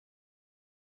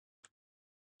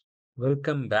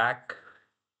Welcome back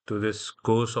to this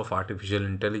course of artificial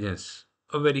intelligence.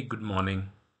 A very good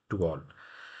morning to all.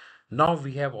 Now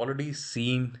we have already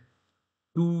seen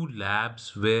two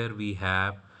labs where we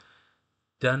have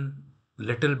done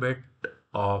little bit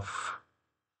of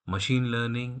machine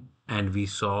learning and we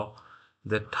saw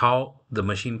that how the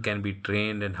machine can be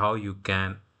trained and how you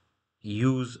can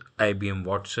use IBM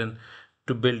Watson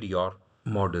to build your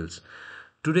models.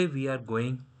 Today we are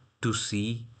going to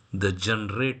see the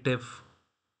generative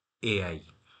AI.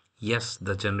 Yes,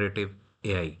 the generative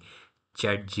AI,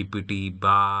 ChatGPT,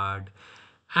 Bard,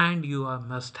 and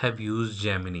must have used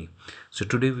Gemini. So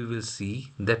today we will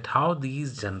see that how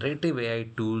these generative AI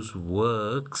tools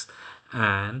works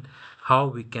and how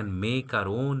we can make our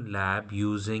own lab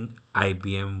using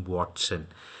IBM Watson.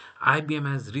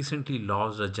 IBM has recently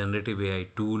launched a generative AI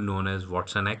tool known as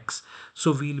Watsonx.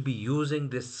 So we'll be using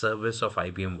this service of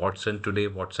IBM Watson today,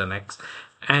 Watsonx,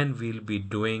 and we'll be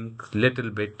doing little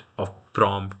bit of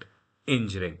prompt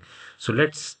engineering. So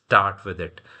let's start with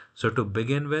it. So to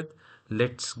begin with,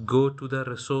 let's go to the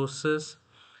resources.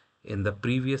 In the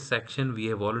previous section, we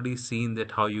have already seen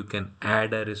that how you can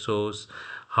add a resource,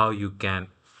 how you can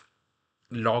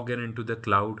log in into the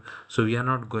cloud. So we are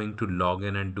not going to log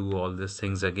in and do all these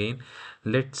things again.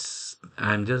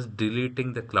 I'm just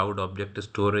deleting the cloud object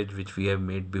storage which we have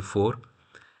made before.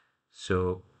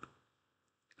 So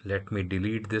let me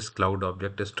delete this cloud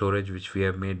object storage which we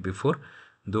have made before,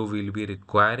 though we'll be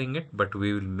requiring it, but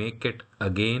we will make it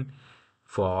again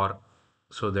for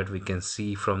so that we can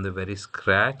see from the very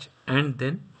scratch, and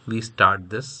then we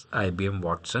start this IBM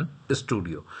Watson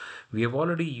Studio. We have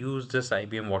already used this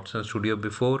IBM Watson Studio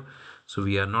before, so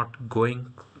we are not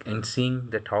going and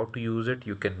seeing that how to use it.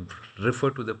 You can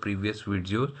refer to the previous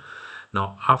videos.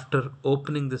 Now, after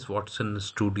opening this Watson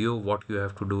Studio, what you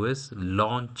have to do is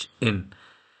launch in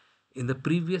the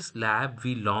previous lab,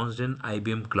 we launched an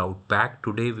IBM Cloud Pack.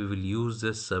 Today, we will use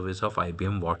this service of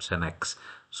IBM Watson X.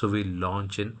 So we'll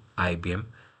launch in IBM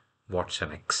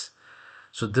Watson X.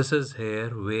 So this is here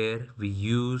where we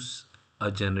use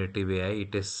a generative AI.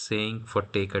 It is saying for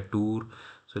take a tour.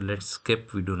 So let's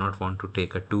skip. We do not want to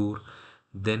take a tour.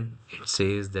 Then it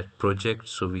says that project.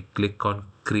 So we click on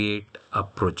create a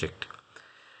project.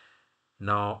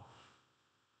 Now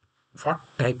what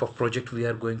type of project we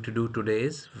are going to do today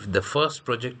is the first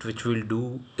project which we'll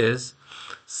do is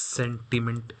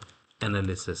sentiment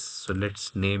analysis. So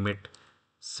let's name it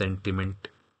sentiment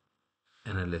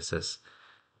analysis.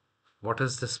 What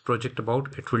is this project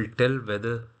about? It will tell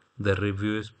whether the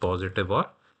review is positive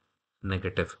or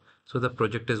negative. So the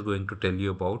project is going to tell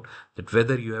you about that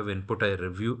whether you have input a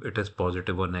review, it is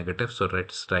positive or negative. So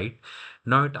let's write.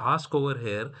 Now it asks over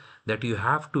here that you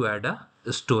have to add a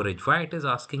storage. Why it is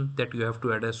asking that you have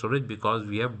to add a storage? Because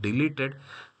we have deleted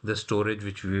the storage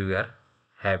which we were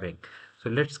having.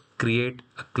 So let's create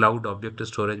a cloud object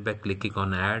storage by clicking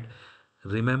on add.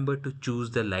 Remember to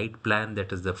choose the light plan,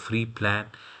 that is the free plan,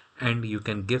 and you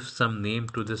can give some name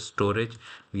to this storage.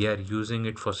 We are using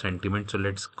it for sentiment, so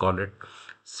let's call it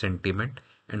sentiment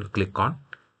and click on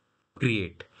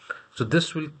create. So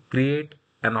this will create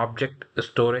an object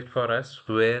storage for us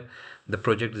where the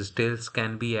project details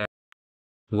can be added.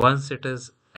 Once it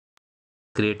is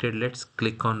created, let's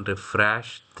click on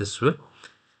refresh. This will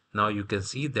now you can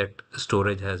see that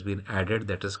storage has been added,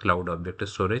 that is cloud object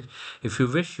storage. If you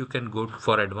wish, you can go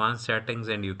for advanced settings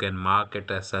and you can mark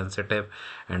it as sensitive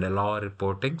and allow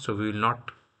reporting. So we will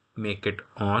not make it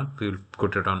on, we will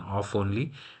put it on off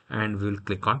only, and we will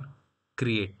click on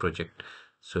create project.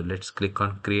 So let's click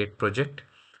on create project.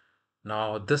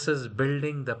 Now this is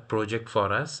building the project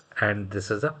for us, and this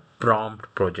is a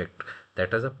prompt project.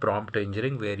 That is a prompt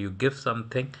engineering where you give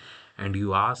something and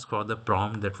you ask for the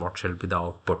prompt that what shall be the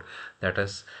output. That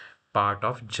is part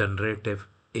of generative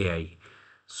AI.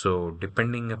 So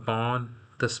depending upon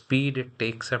the speed, it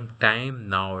takes some time.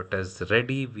 Now it is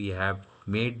ready. We have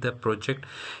made the project.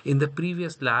 In the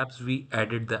previous labs, we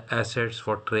added the assets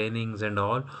for trainings and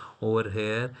all. Over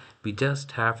here, we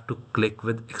just have to click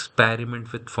with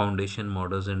experiment with foundation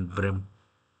models and brim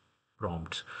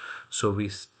prompts. So we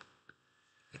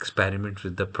experiment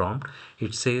with the prompt.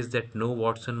 It says that no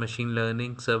Watson machine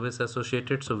learning service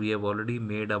associated. So we have already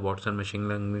made a Watson machine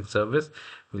learning service.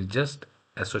 We'll just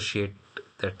associate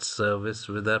that service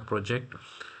with our project.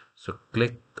 So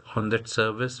click on that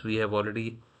service. We have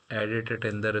already added it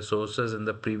in the resources in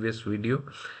the previous video,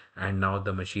 and now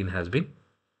the machine has been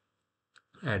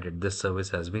added. This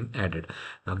service has been added.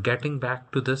 Now getting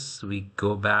back to this, we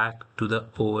go back to the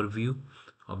overview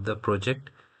of the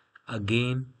project.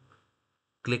 Again,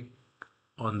 click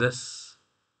on this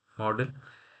model.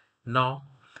 Now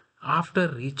after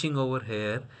reaching over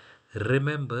here,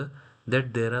 remember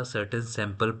that there are certain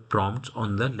sample prompts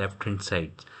on the left hand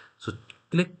side. So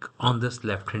click on this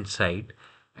left hand side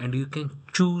and you can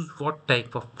choose what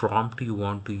type of prompt you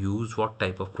want to use, what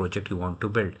type of project you want to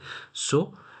build.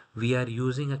 So we are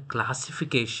using a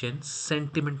classification,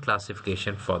 sentiment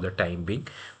classification for the time being.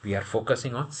 We are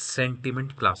focusing on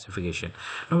sentiment classification.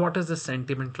 Now, what is the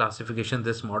sentiment classification?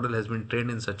 This model has been trained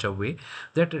in such a way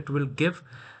that it will give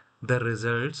the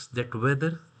results that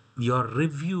whether your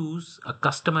reviews, a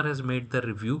customer has made the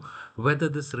review, whether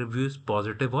this review is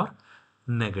positive or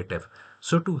negative.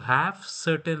 So to have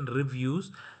certain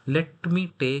reviews, let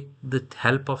me take the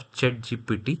help of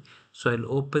ChatGPT. So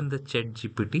I'll open the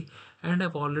ChatGPT and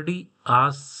I've already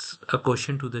asked a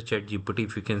question to the ChatGPT.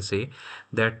 If you can say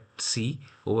that, see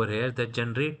over here, that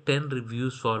generate 10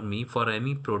 reviews for me for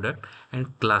any product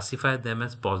and classify them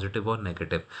as positive or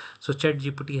negative. So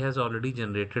ChatGPT has already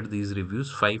generated these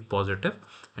reviews, 5 positive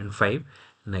and 5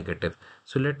 negative.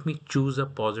 So let me choose a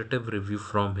positive review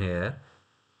from here.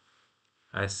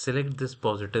 I select this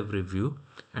positive review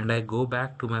and I go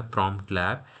back to my prompt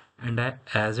lab and I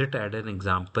as it add an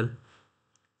example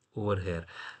over here.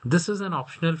 This is an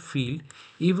optional field.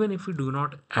 Even if you do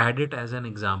not add it as an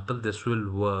example, this will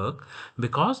work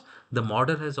because the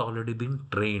model has already been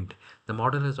trained. The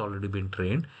model has already been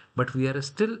trained, but we are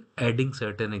still adding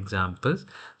certain examples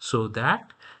so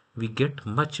that we get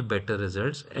much better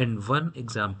results. And one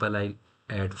example I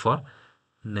add for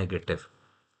negative.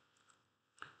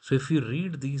 So if you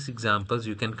read these examples,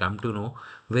 you can come to know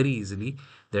very easily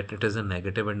that it is a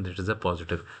negative and it is a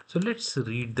positive. So let's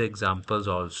read the examples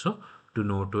also to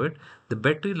know to it. The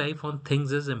battery life on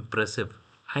things is impressive.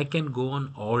 I can go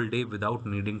on all day without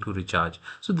needing to recharge.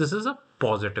 So this is a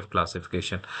positive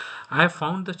classification. I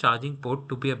found the charging port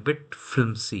to be a bit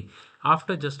flimsy.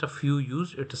 After just a few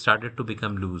use, it started to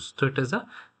become loose. So it is a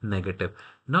negative.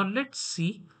 Now let's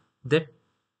see that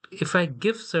if I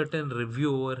give certain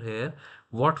review over here,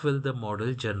 what will the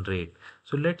model generate?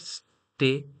 So let's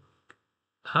take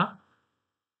a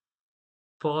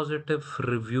positive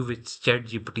review which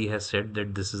ChatGPT has said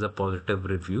that this is a positive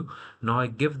review. Now I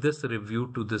give this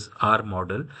review to this R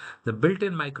model. The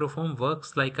built-in microphone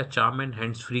works like a charm and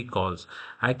hands-free calls.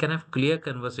 I can have clear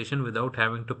conversation without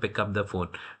having to pick up the phone.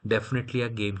 Definitely a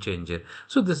game changer.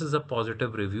 So this is a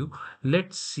positive review.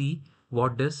 Let's see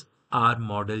what this R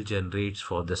model generates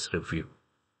for this review.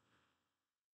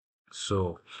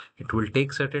 So it will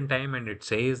take certain time and it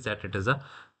says that it is a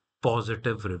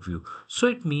positive review. So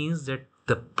it means that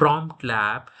the prompt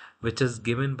lab, which is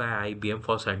given by IBM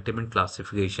for sentiment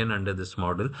classification under this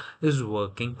model, is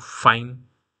working fine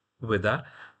with our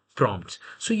prompts.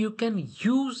 So you can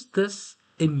use this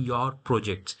in your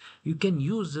projects. You can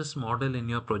use this model in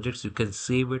your projects. You can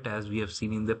save it as we have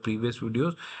seen in the previous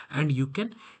videos and you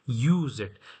can use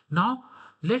it. Now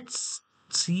let's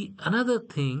see another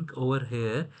thing over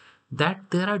here, that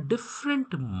there are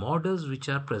different models which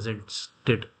are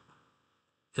presented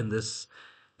in this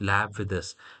lab with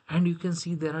us, and you can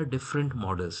see there are different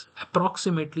models.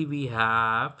 Approximately we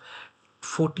have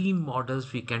 14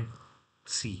 models we can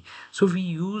see. So we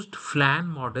used flan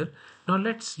model. Now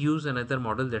let's use another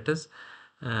model, that is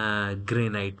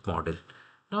granite model.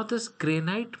 Now this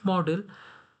granite model,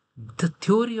 the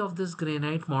theory of this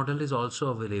granite model is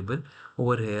also available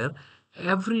over here.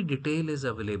 Every detail is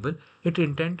available. It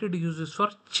intended uses for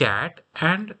chat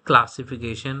and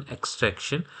classification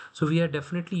extraction. So we are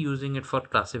definitely using it for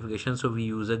classification. So we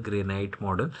use a granite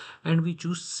model and we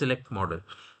choose select model.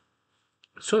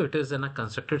 So it is in a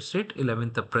constructed state.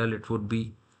 11th April it would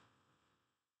be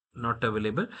not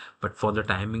available, but for the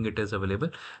timing it is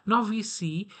available. Now we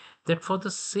see that for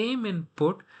the same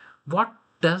input, what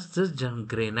does this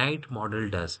granite model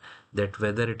does, that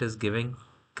whether it is giving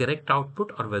correct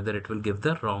output or whether it will give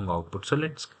the wrong output. So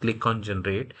let's click on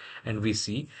generate and we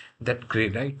see that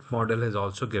granite model has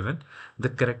also given the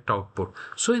correct output.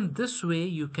 So in this way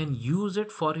you can use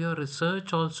it for your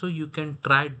research also. You can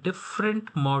try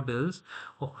different models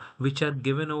which are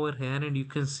given over here and you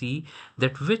can see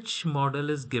that which model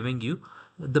is giving you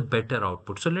the better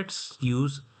output. So let's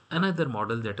use another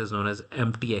model that is known as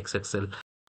MTXXL.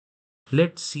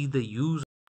 Let's see the use.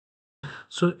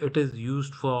 So it is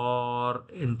used for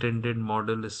intended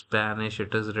model Spanish.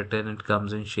 It is written, it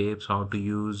comes in shapes, how to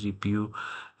use GPU,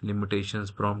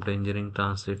 limitations, prompt engineering,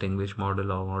 translate English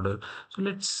model or model. So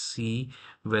let's see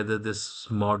whether this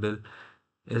model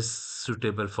is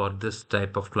suitable for this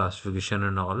type of classification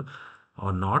and all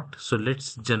or not. So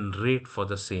let's generate for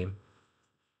the same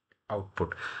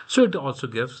output. So it also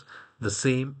gives the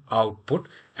same output,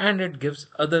 and it gives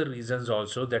other reasons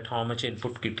also, that how much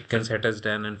input critical set has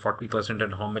done and 40%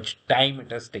 and how much time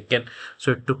it has taken.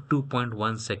 So it took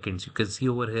 2.1 seconds. You can see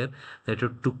over here that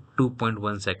it took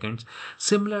 2.1 seconds.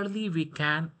 Similarly, we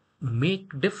can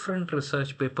make different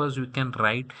research papers. We can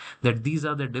write that these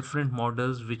are the different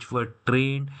models which were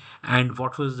trained and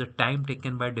what was the time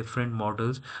taken by different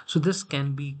models. So this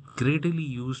can be greatly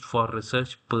used for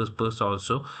research purpose,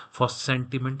 also for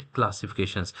sentiment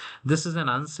classifications. This is an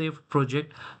unsafe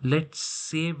project. Let's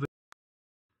save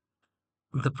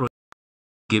the project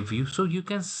give you, so you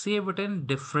can save it in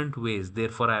different ways.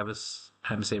 Therefore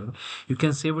I'm saving, you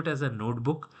can save it as a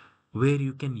notebook where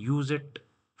you can use it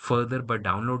further by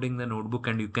downloading the notebook,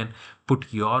 and you can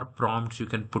put your prompts, you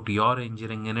can put your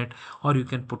engineering in it, or you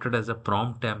can put it as a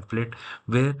prompt template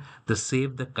where the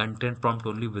save the content prompt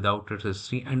only without its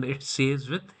history, and it saves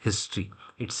with history.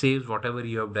 It saves whatever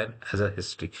you have done as a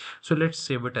history. So let's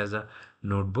save it as a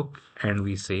notebook, and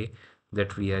we say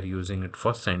that we are using it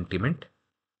for sentiment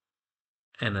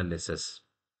analysis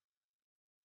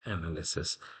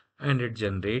analysis and it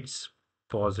generates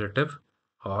positive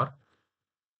or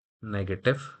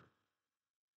negative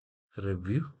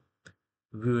review.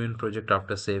 View in project.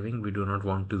 After saving, we do not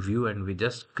want to view, and we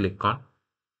just click on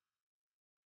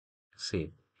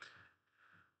save.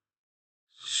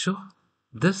 So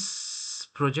this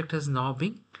project has now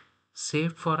been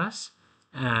saved for us,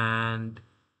 and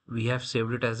we have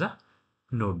saved it as a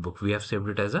notebook. We have saved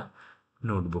it as a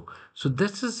notebook. So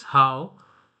this is how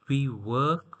we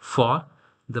work for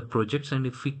the projects. And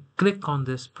if we click on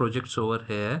this projects over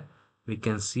here, we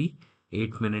can see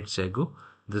 8 minutes ago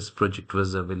this project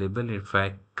was available. If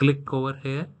I click over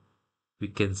here, we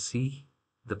can see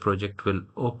the project will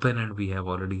open, and we have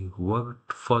already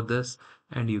worked for this,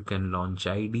 and you can launch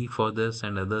ID for this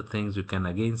and other things. You can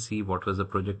again see what was the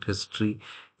project history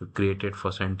you created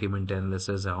for sentiment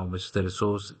analysis, how much the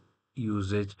resource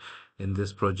usage in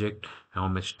this project, how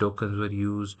much tokens were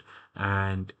used,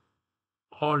 and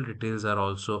all details are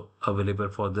also available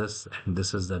for this. And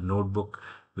this is the notebook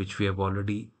which we have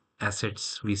already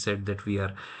assets. We said that we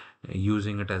are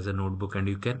using it as a notebook, and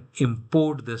you can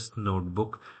import this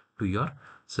notebook to your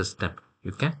system.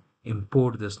 You can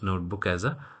import this notebook as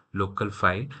a local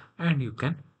file, and you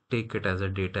can take it as a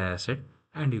data asset,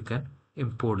 and you can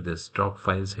import this drop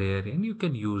files here, and you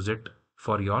can use it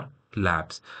for your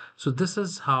labs. So this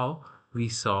is how we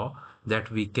saw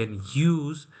that we can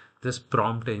use this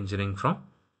prompt engineering from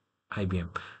IBM.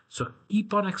 So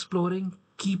keep on exploring,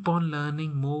 keep on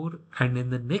learning more, and in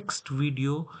the next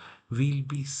video, we'll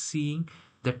be seeing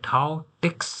that how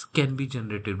text can be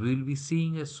generated. We'll be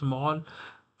seeing a small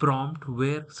prompt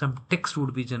where some text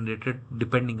would be generated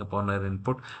depending upon our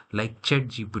input, like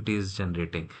ChatGPT is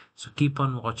generating. So keep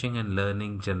on watching and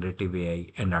learning generative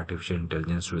AI and artificial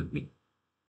intelligence with me.